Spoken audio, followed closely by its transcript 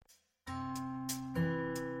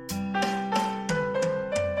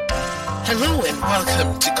Hello and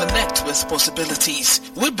welcome to Connect with Possibilities.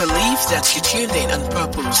 We believe that you tuned in on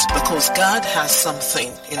purpose because God has something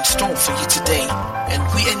in store for you today, and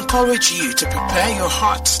we encourage you to prepare your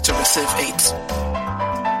heart to receive it.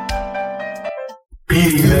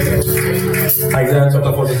 Isaiah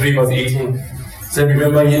chapter 43 verse 18 said,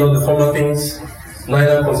 remember ye not the former things,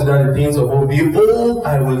 neither consider the things of old. Behold,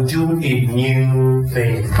 I will do a new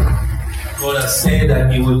thing. God has said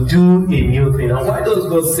that He will do a new thing. And why does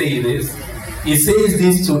God say this? He says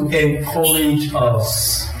this to encourage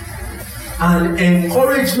us. And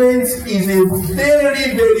encouragement is a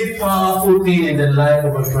very, very powerful thing in the life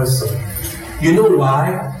of a person. You know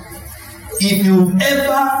why? If you've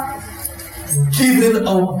ever given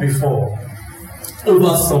up before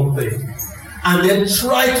over something and then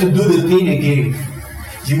try to do the thing again,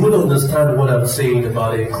 you would understand what I'm saying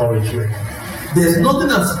about encouragement. There's nothing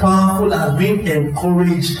as powerful as being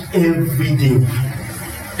encouraged every day.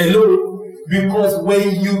 Hello? Because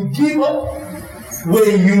when you give up,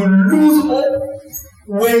 when you lose hope,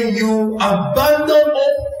 when you abandon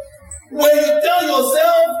hope, when you tell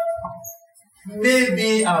yourself,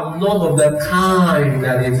 maybe I'm not of the kind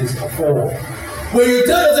that it is for. When you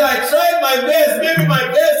tell yourself, I tried my best, maybe my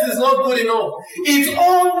best is not good enough. It's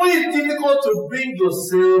always difficult to bring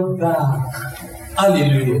yourself back.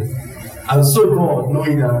 Hallelujah. And so God,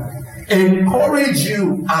 knowing that, encourage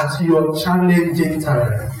you at your challenging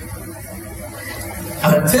time.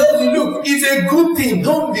 And tell you, look, it's a good thing.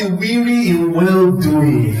 Don't be weary in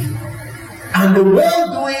well-doing. And the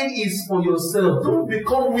well-doing is for yourself. Don't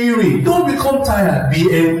become weary. Don't become tired.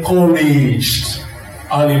 Be encouraged.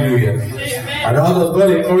 Hallelujah. Amen. And how does God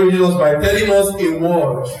encourage us? By telling us a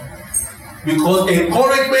word. Because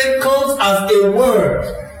encouragement comes as a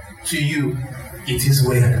word to you. It is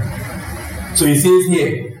well. So he says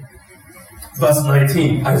here, verse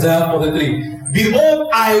 19, Isaiah 43, behold,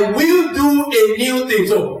 I will do a new thing.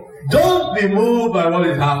 So don't be moved by what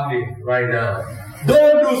is happening right now.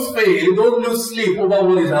 Don't lose faith. Don't lose sleep over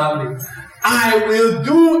what is happening. I will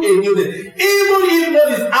do a new thing. Even if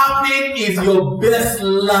what is happening is your best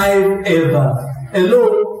life ever.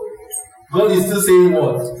 Hello? God is still saying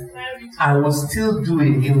what? I will still do a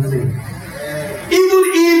new thing. Even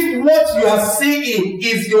if what you are seeing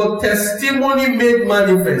is your testimony made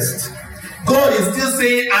manifest, God is still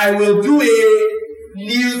saying, I will do a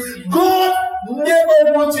new. God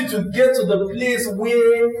never wants you to get to the place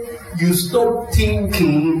where you stop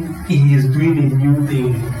thinking He is doing a new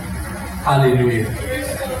thing. Hallelujah.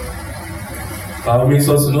 That makes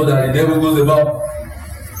us to know that the devil goes about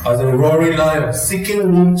as a roaring lion, seeking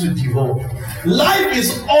whom to devour. Life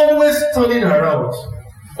is always turning around.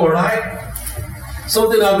 Alright?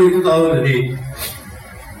 Something happened in 2008.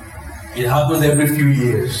 It happens every few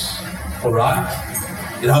years. Alright?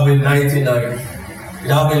 It happened in 1990. It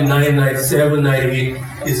happened in 1997, 98.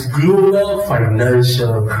 It's global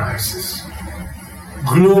financial crisis.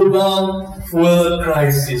 Global fuel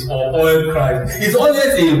crisis or oil crisis. It's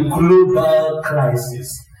always a global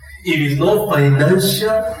crisis. It is not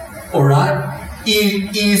financial, alright?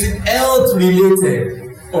 It is health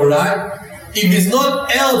related, alright? If it's not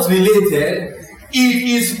health related, it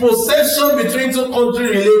is possession between two countries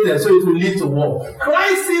related, so it will lead to war.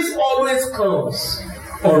 Crisis always comes,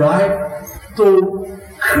 alright, to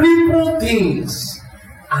cripple things,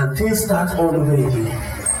 and things start all over again.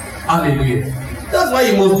 Hallelujah. That's why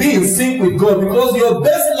you must be in sync with God, because your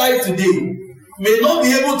best life today may not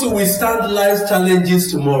be able to withstand life's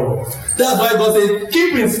challenges tomorrow. That's why God said,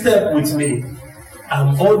 keep in step with me.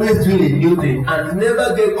 I'm always doing a new thing, and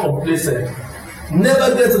never get complacent.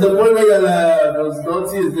 Never get to the point where you're like,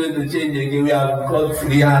 nothing is going to change again. We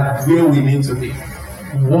are where we need to be.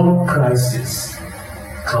 One crisis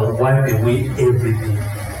can wipe away everything.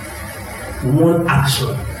 One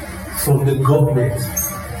action from the government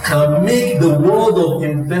can make the world of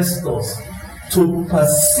investors to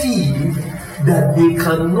perceive that they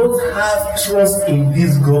cannot have trust in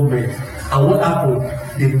this government. And what happened?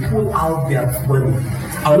 They pull out their money.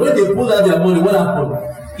 And when they pull out their money, what happened?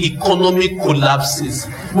 Economy collapses.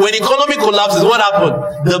 When economy collapses, what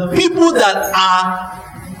happened? The people that are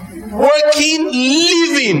working,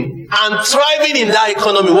 living, and thriving in that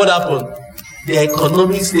economy, what happened? The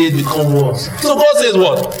economic state become worse. So God says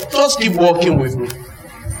what? Just keep working with me.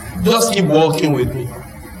 Just keep working with me.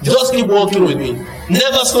 Just keep working with me.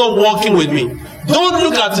 Never stop working with me. Don't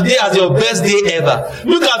look at today as your best day ever.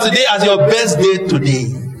 Look at today as your best day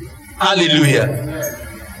today. Hallelujah.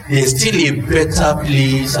 There's still a better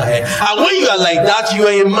place ahead. And when you are like that, you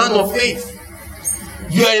are a man of faith.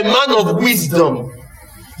 You are a man of wisdom.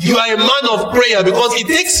 You are a man of prayer, because it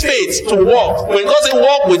takes faith to walk. When God says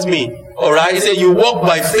walk with me, all right, he said you walk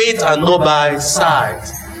by faith and not by sight.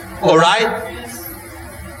 All right?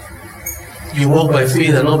 You walk by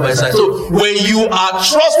faith and not by sight. So when you are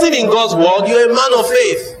trusting in God's word, you're a man of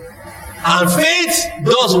faith. And faith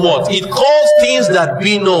does what? It calls things that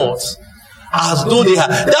be not as though they are.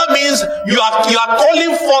 That means you are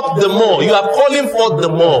calling forth the more. You are calling forth the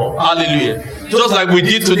more. Hallelujah. Just like we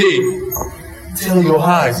did today. Tell your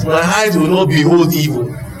eyes, my eyes will not behold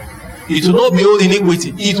evil. It will not behold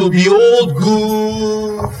iniquity. It will behold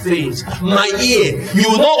good things. My ear, you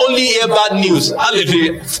will not only hear bad news.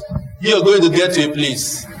 Hallelujah. You are going to get to a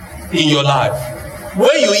place in your life.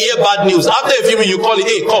 When you hear bad news, after a few minutes you call it,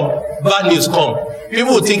 hey, come, bad news, come.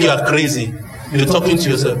 People will think you are crazy. You're talking to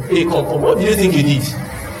yourself, hey, come, what do you think you did?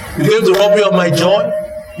 You came to rob me of my joy?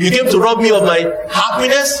 You came to rob me of my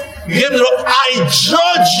happiness? You came to rob... I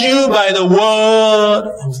judge you by the word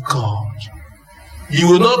of God. You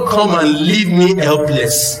will not come and leave me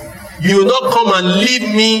helpless. You will not come and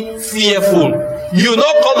leave me fearful. You will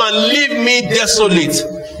not come and leave me desolate.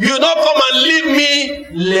 You will not come and leave me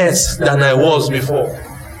less than I was before.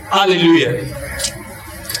 Hallelujah.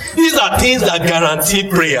 These are things that guarantee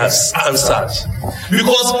prayers answered.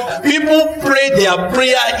 Because people pray their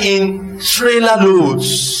prayer in trailer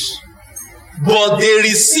loads, but they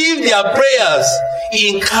receive their prayers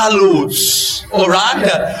in carloads. Alright?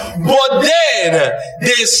 But then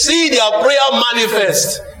they see their prayer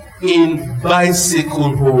manifest in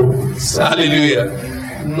bicycle holes. Hallelujah.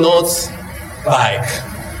 Not bike.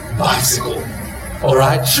 Bicycle.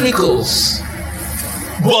 Alright? Trickles.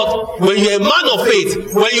 But when you're a man of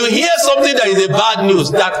faith, when you hear something that is a bad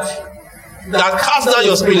news, that casts down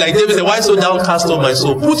your spirit, like David said, why so downcast of my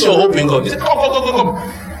soul? Put your hope in God. You say, come.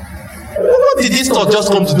 What did this thought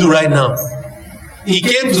just come to do right now? He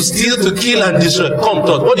came to steal, to kill, and destroy. Come,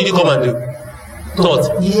 thought. What did you come and do?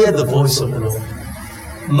 Thought, hear the voice of the Lord.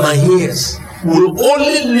 My ears will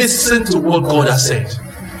only listen to what God has said.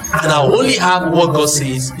 And I only have what God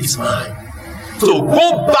says is mine. So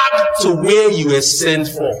go back to where you were sent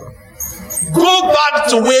for. Go back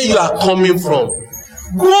to where you are coming from.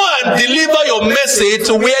 Go and deliver your message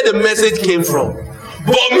to where the message came from.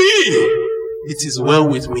 But me, it is well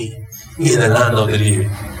with me in the land of the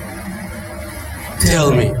living.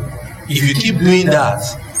 Tell me, if you keep doing that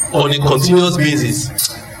on a continuous basis,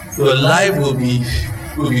 your life will be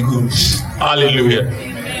good. Hallelujah.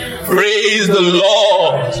 Praise the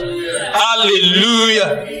Lord.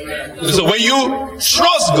 Hallelujah. So when you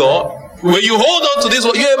trust God, when you hold on to this,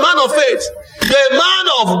 you're a man of faith. You're a man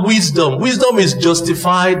of wisdom. Wisdom is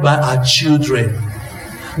justified by our children.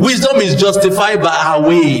 Wisdom is justified by our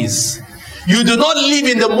ways. You do not live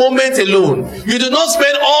in the moment alone. You do not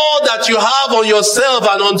spend all that you have on yourself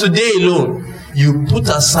and on today alone. You put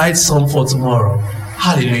aside some for tomorrow.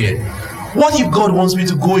 Hallelujah. What if God wants me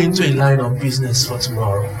to go into a line of business for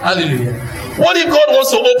tomorrow? Hallelujah. What if God wants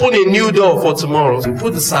to open a new door for tomorrow? You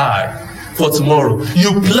put aside for tomorrow.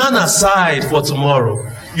 You plan aside for tomorrow.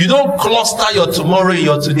 You don't cluster your tomorrow in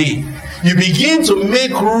your today. You begin to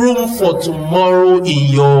make room for tomorrow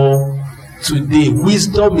in your today.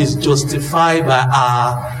 Wisdom is justified by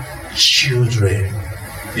our children.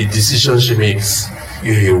 The decision she makes.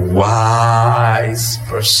 You're a wise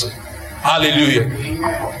person.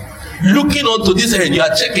 Hallelujah. Looking onto this end, you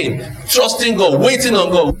are checking, trusting God, waiting on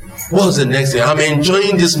God. What's the next thing? I'm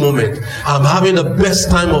enjoying this moment. I'm having the best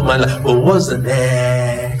time of my life. But what's the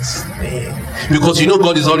next thing? Because you know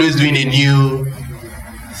God is always doing a new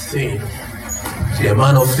thing. You're a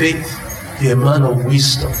man of faith. You're a man of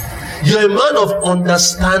wisdom. You're a man of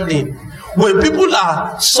understanding. When people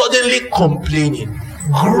are suddenly complaining,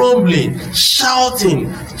 grumbling,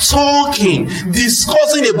 shouting, talking,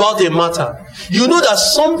 discussing about a matter, you know that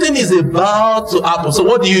something is about to happen. So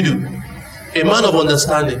what do? A man of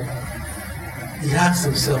understanding. He asks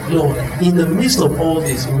himself, Lord, in the midst of all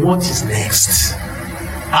this, what is next?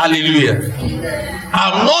 Hallelujah.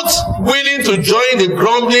 I'm not willing to join the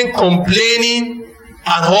grumbling, complaining,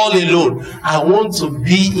 and all alone. I want to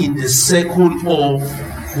be in the circle of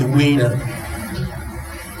the winner.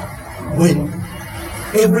 When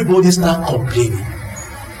everybody starts complaining,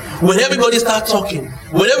 when everybody starts talking,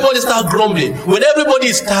 when everybody starts grumbling, when everybody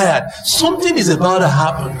is tired, something is about to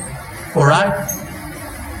happen. Alright?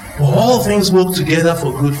 But all things work together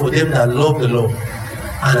for good for them that love the Lord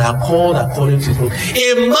and are called according to His will.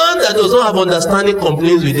 A man that does not have understanding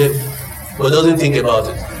complains with them, but doesn't think about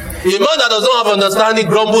it. A man that does not have understanding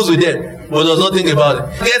grumbles with them, but does not think about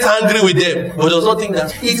it. Gets angry with them, but does not think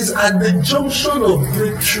that. It is at the junction of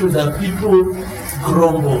breakthrough that people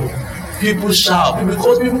grumble. People shout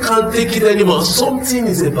because people can't take it anymore. Something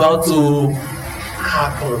is about to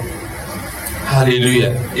happen.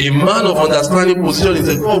 Hallelujah. A man of understanding position is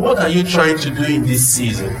like, God, what are you trying to do in this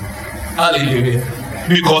season? Hallelujah.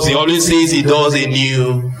 Because he always says he does a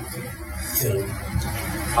new thing.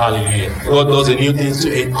 Hallelujah. God does a new thing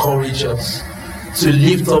to encourage us, to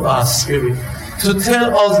lift up our spirit, to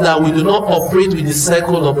tell us that we do not operate with the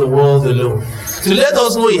cycle of the world alone, to let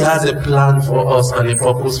us know he has a plan for us and a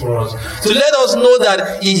purpose for us, to let us know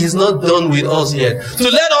that he is not done with us yet, to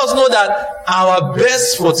let us know that our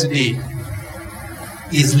best for today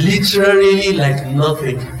is literally like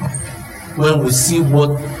nothing when we see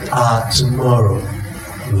what our tomorrow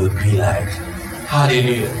will be like.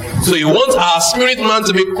 Hallelujah. So he wants our spirit man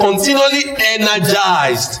to be continually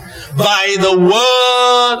energized by the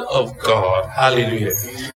word of God. Hallelujah.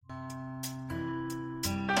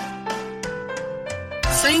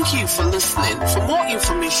 Thank you for listening. For more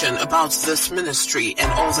information about this ministry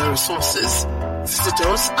and other resources, visit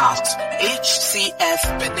us at hcfbenin.org.